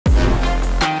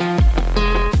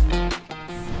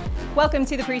Welcome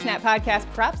to the Pre-Snap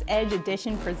Podcast Props Edge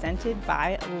Edition presented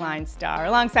by LineStar.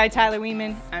 Alongside Tyler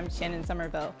Wiemann, I'm Shannon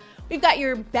Sommerville. We've got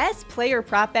your best player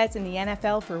prop bets in the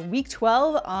NFL for Week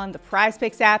 12 on the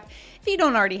PrizePicks app. If you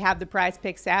don't already have the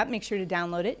PrizePicks app, make sure to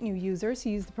download it. New users who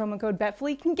use the promo code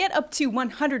BETFULLY can get up to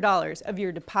 $100 of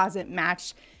your deposit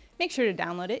matched. Make sure to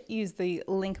download it. Use the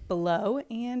link below,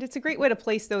 and it's a great way to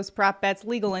place those prop bets,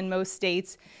 legal in most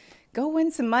states. Go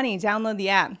win some money. Download the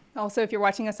app. Also, if you're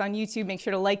watching us on YouTube, make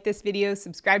sure to like this video,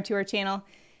 subscribe to our channel,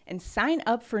 and sign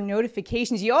up for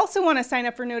notifications. You also want to sign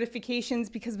up for notifications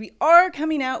because we are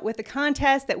coming out with a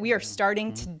contest that we are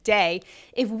starting today.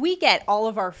 If we get all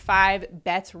of our 5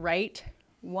 bets right,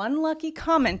 one lucky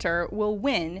commenter will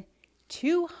win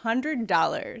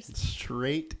 $200.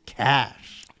 Straight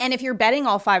cash. And if you're betting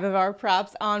all 5 of our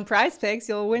props on PrizePicks,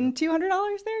 you'll win $200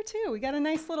 there too. We got a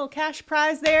nice little cash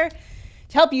prize there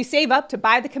to help you save up to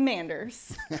buy the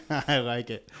Commanders. I like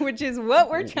it. Which is what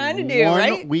we're trying to do,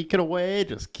 right? 1 week away,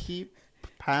 just keep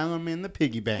piling them in the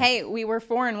piggy bank. Hey, we were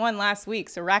 4-1 last week,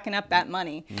 so racking up that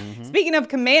money. Speaking of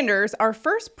Commanders, our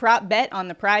first prop bet on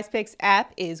the PrizePicks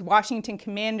app is Washington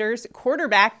Commanders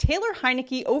quarterback Taylor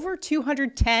Heinicke over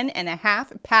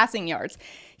 210.5 passing yards.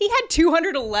 He had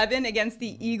 211 against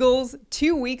the Eagles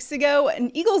 2 weeks ago, an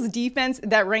Eagles defense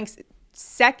that ranks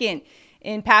second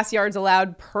in pass yards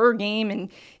allowed per game, and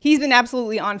he's been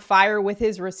absolutely on fire with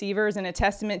his receivers and a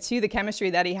testament to the chemistry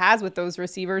that he has with those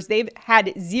receivers. They've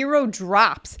had 0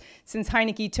 drops since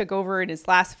Heinicke took over in his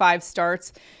last 5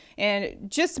 starts.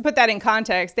 And just to put that in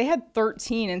context, they had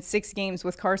 13 in 6 games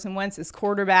with Carson Wentz as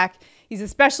quarterback. He's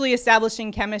especially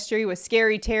establishing chemistry with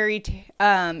Scary Terry.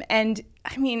 And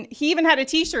I mean, he even had a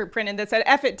t-shirt printed that said,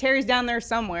 "F it, Terry's down there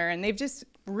somewhere." And they've just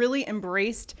really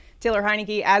embraced Taylor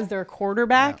Heinicke as their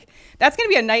quarterback. Yeah. That's going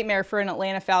to be a nightmare for an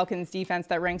Atlanta Falcons defense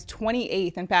that ranks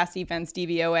 28th in pass defense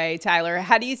DVOA. Tyler,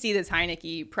 how do you see this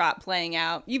Heinicke prop playing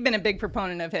out? You've been a big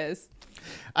proponent of his.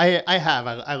 I have.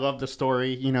 I love the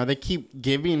story. You know, they keep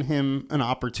giving him an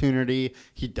opportunity.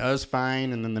 He does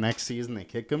fine, and then the next season they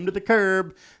kick him to the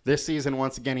curb. This season,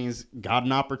 once again, he's got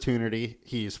an opportunity.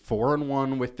 He's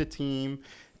 4-1 with the team,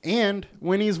 and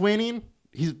when he's winning,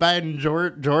 he's buying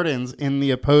Jordans in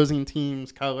the opposing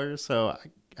team's colors, so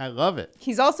I love it.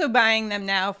 He's also buying them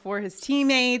now for his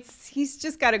teammates. He's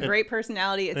just got a great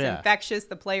personality. It's infectious.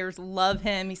 The players love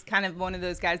him. He's kind of one of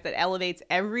those guys that elevates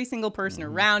every single person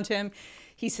around him.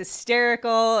 He's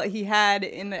hysterical. He had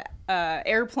in the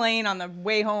airplane on the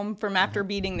way home from after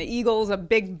beating the Eagles a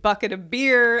big bucket of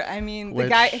beer. I mean, the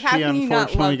guy, how can you not love him? He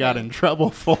unfortunately got in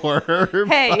trouble for.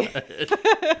 Hey,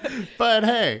 but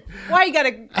hey, why you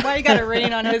gotta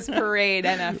rain on his parade,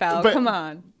 NFL? Come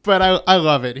on. But I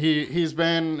love it. It's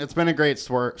been a great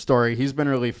story. He's been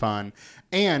really fun,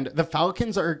 and the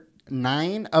Falcons are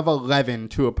 9 of 11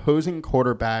 to opposing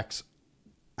quarterbacks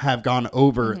have gone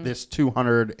over this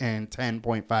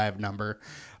 210.5 number.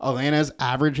 Atlanta's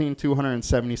averaging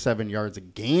 277 yards a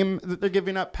game that they're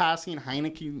giving up passing.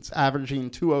 Heinicke's averaging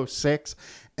 206,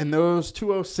 and those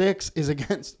 206 is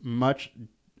against much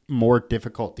more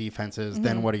difficult defenses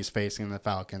than what he's facing in the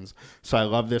Falcons. So I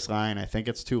love this line. I think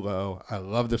it's too low. I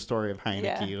love the story of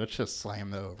Heinicke. Yeah. Let's just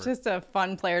slam it over. Just a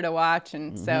fun player to watch.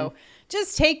 And so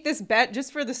just take this bet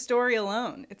just for the story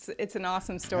alone. It's an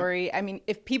awesome story. I mean,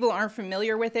 if people aren't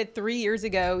familiar with it, 3 years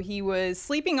ago, he was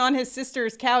sleeping on his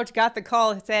sister's couch, got the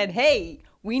call, said, "Hey,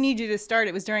 we need you to start."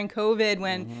 It was during COVID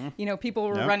when, people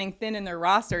were running thin in their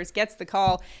rosters, gets the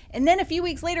call. And then a few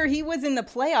weeks later, he was in the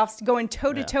playoffs going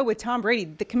toe-to-toe with Tom Brady.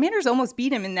 The Commanders almost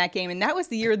beat him in that game, and that was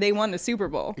the year they won the Super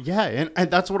Bowl. Yeah,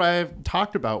 and that's what I've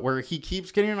talked about, where he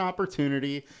keeps getting an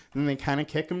opportunity, and then they kind of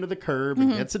kick him to the curb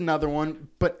and gets another one.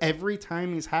 But every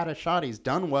time he's had a shot, he's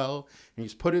done well, and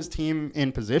he's put his team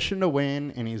in position to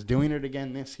win, and he's doing it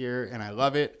again this year, and I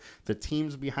love it. The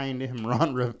team's behind him.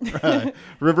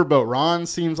 Riverboat Ron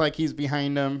seems like he's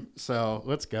behind him, so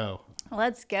let's go.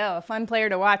 Let's go. A fun player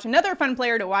to watch. Another fun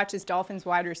player to watch is Dolphins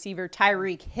wide receiver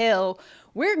Tyreek Hill.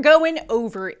 We're going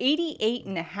over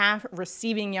 88.5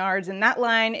 receiving yards, and that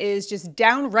line is just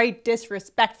downright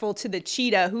disrespectful to the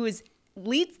Cheetah, who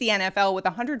leads the NFL with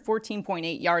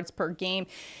 114.8 yards per game.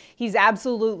 He's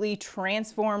absolutely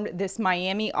transformed this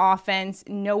Miami offense.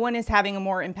 No one is having a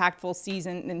more impactful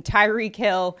season than Tyreek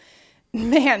Hill.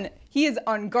 Man, he is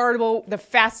unguardable, the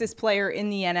fastest player in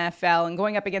the NFL, and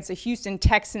going up against a Houston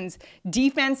Texans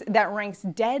defense that ranks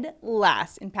dead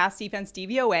last in pass defense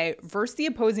DVOA versus the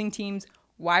opposing team's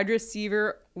wide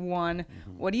receiver 1.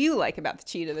 What do you like about the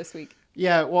Cheetah this week?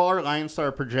 Yeah, well, our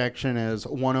LineStar projection is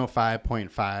 105.5.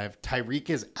 Tyreek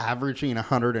is averaging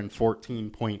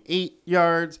 114.8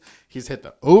 yards. He's hit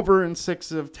the over in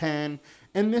 6 of 10.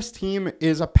 And this team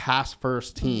is a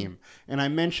pass-first team. And I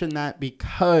mention that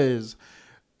because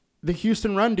the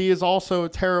Houston run D is also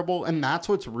terrible, and that's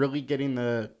what's really getting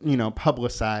the,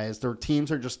 publicized. Their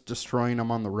teams are just destroying them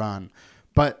on the run.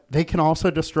 But they can also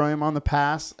destroy him on the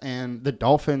pass, and the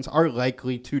Dolphins are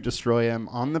likely to destroy him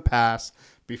on the pass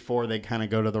before they kind of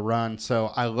go to the run. So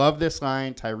I love this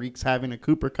line. Tyreek's having a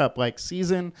Cooper Kupp-like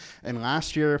season. And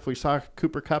last year, if we saw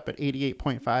Cooper Kupp at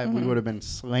 88.5, we would have been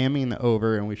slamming the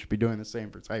over, and we should be doing the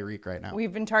same for Tyreek right now.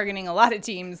 We've been targeting a lot of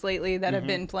teams lately that have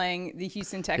been playing the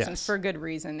Houston Texans for good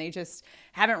reason. They just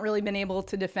haven't really been able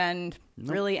to defend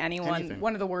really anyone.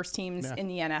 One of the worst teams in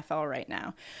the NFL right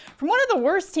now. From one of the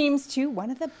worst teams to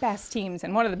one of the best teams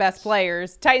and one of the best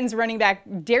players, Titans running back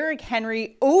Derrick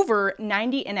Henry over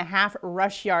 90.5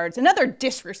 rush yards. Another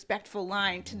disrespectful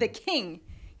line to the king.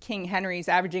 King Henry's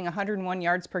averaging 101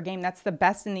 yards per game. That's the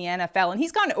best in the NFL. And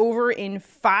he's gone over in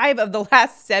 5 of the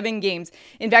last 7 games.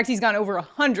 In fact, he's gone over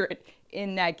 100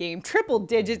 in that game. Triple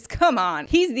digits, come on.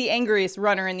 He's the angriest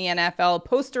runner in the NFL,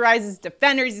 posterizes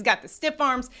defenders, he's got the stiff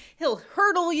arms, he'll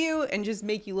hurdle you and just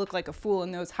make you look like a fool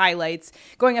in those highlights.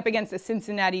 Going up against the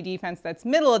Cincinnati defense that's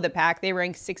middle of the pack, they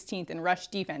rank 16th in rush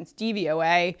defense,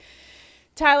 DVOA.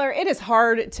 Tyler, it is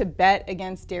hard to bet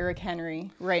against Derrick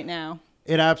Henry right now.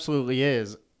 It absolutely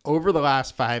is. Over the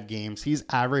last 5 games, he's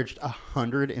averaged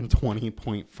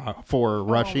 120.4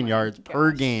 rushing yards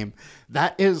per game.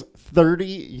 That is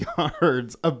 30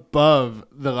 yards above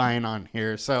the line on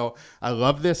here. So I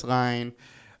love this line.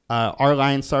 Our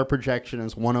LineStar projection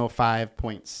is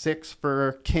 105.6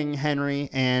 for King Henry,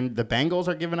 and the Bengals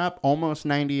are giving up almost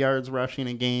 90 yards rushing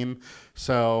a game.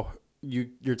 So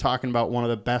you're talking about one of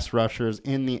the best rushers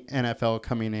in the NFL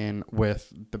coming in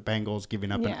with the Bengals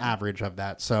giving up an average of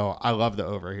that. So I love the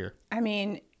over here. I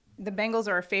mean, the Bengals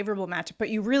are a favorable matchup, but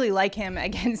you really like him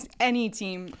against any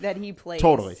team that he plays.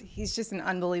 Totally. He's just an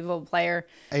unbelievable player.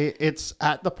 It's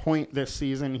at the point this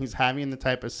season, he's having the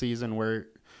type of season where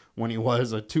when he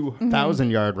was a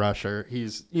 2,000-yard rusher,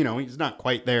 he's not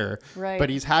quite there, right,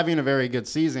 but he's having a very good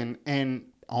season. And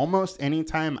almost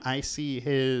anytime I see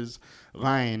his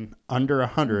line under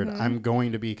 100, I'm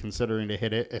going to be considering to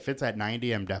hit it. If it's at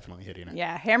 90, I'm definitely hitting it.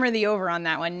 Yeah, hammer the over on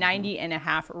that one,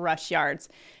 90.5 rush yards.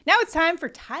 Now it's time for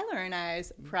Tyler and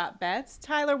I's prop bets.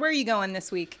 Tyler, where are you going this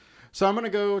week? So I'm going to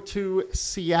go to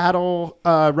Seattle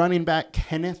running back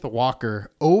Kenneth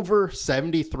Walker, over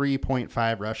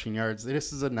 73.5 rushing yards.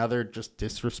 This is another just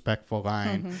disrespectful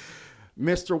line.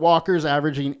 Mr. Walker's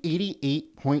averaging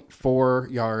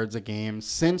 88.4 yards a game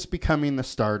since becoming the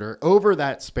starter. Over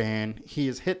that span, he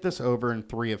has hit this over in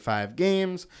 3 of 5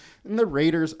 games, and the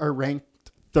Raiders are ranked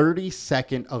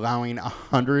 32nd, allowing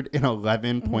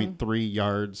 111.3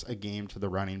 yards a game to the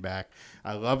running back.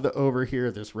 I love the over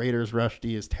here. This Raiders rush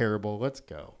D is terrible. Let's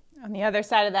go. On the other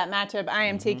side of that matchup, I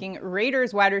am taking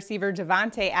Raiders wide receiver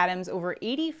Davante Adams over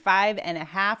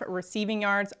 85.5 receiving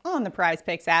yards on the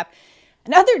PrizePicks app.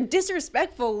 Another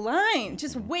disrespectful line,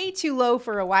 just way too low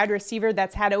for a wide receiver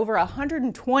that's had over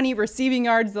 120 receiving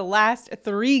yards the last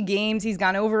 3 games. He's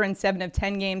gone over in 7 of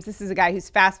 10 games. This is a guy who's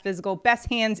fast, physical, best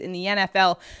hands in the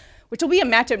NFL, which will be a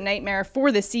matchup nightmare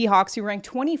for the Seahawks, who rank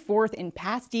 24th in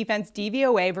pass defense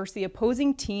DVOA versus the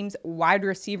opposing team's wide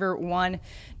receiver 1.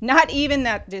 Not even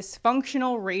that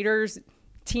dysfunctional Raiders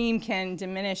team can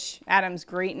diminish Adams'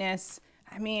 greatness.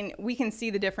 I mean, we can see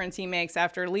the difference he makes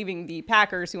after leaving the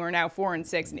Packers, who are now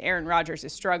 4-6, and Aaron Rodgers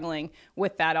is struggling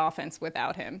with that offense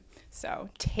without him. So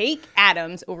take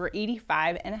Adams over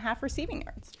 85.5 receiving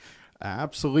yards.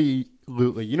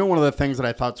 Absolutely. You know, one of the things that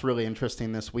I thought is really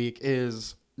interesting this week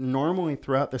is normally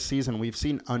throughout the season, we've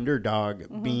seen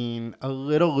Underdog being a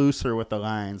little looser with the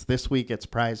lines. This week, it's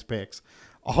PrizePicks.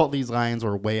 All these lines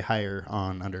were way higher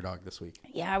on Underdog this week.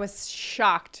 Yeah, I was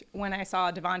shocked when I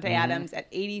saw Davante Adams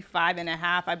at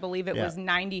 85.5. I believe it was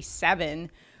 97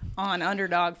 on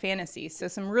Underdog Fantasy. So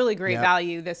some really great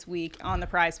value this week on the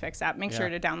PrizePicks app. Make sure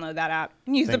to download that app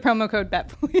and use the promo code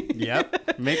BETPLEASE.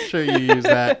 Yep. Make sure you use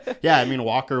that. Yeah, I mean,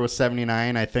 Walker was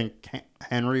 79. I think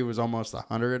Henry was almost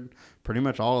 100. Pretty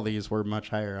much all of these were much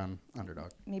higher on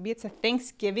Underdog. Maybe it's a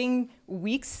Thanksgiving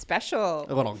week special.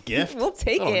 A little gift. We'll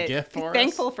take it. Gift for us.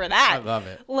 Thankful for that. I love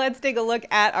it. Let's take a look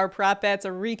at our prop bets. A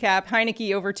recap: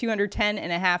 Heineke over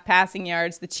 210.5 passing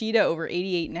yards. The Cheetah over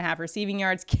 88.5 receiving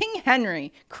yards. King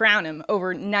Henry, crown him,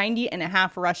 over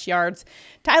 90.5 rush yards.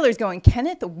 Tyler's going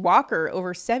Kenneth Walker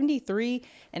over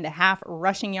 73.5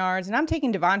 rushing yards. And I'm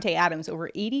taking Davante Adams over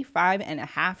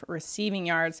 85.5 receiving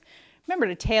yards. Remember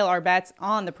to tail our bets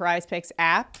on the PrizePicks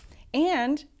app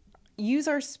and use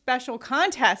our special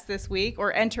contest this week,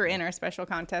 or enter in our special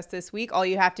contest this week. All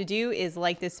you have to do is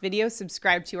like this video,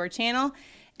 subscribe to our channel,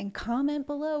 And comment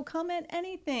below. Comment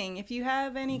anything. If you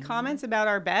have any comments about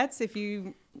our bets, if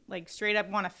you like straight up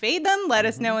want to fade them, let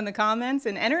us know in the comments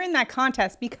and enter in that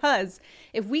contest, because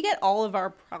if we get all of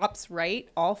our props right,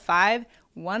 all 5,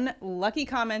 one lucky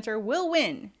commenter will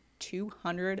win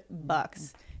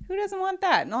 $200. Who doesn't want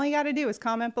that? And all you got to do is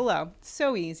comment below.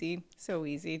 So easy. So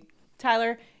easy.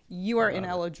 Tyler, you are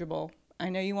ineligible. I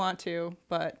know you want to,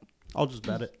 but I'll just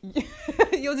bet it.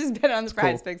 you'll just bet on the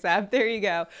PrizePicks app. There you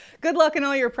go. Good luck in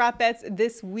all your prop bets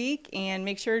this week, and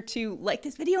make sure to like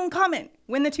this video and comment.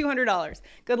 Win the $200.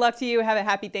 Good luck to you. Have a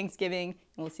happy Thanksgiving,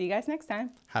 and we'll see you guys next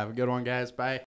time. Have a good one, guys. Bye.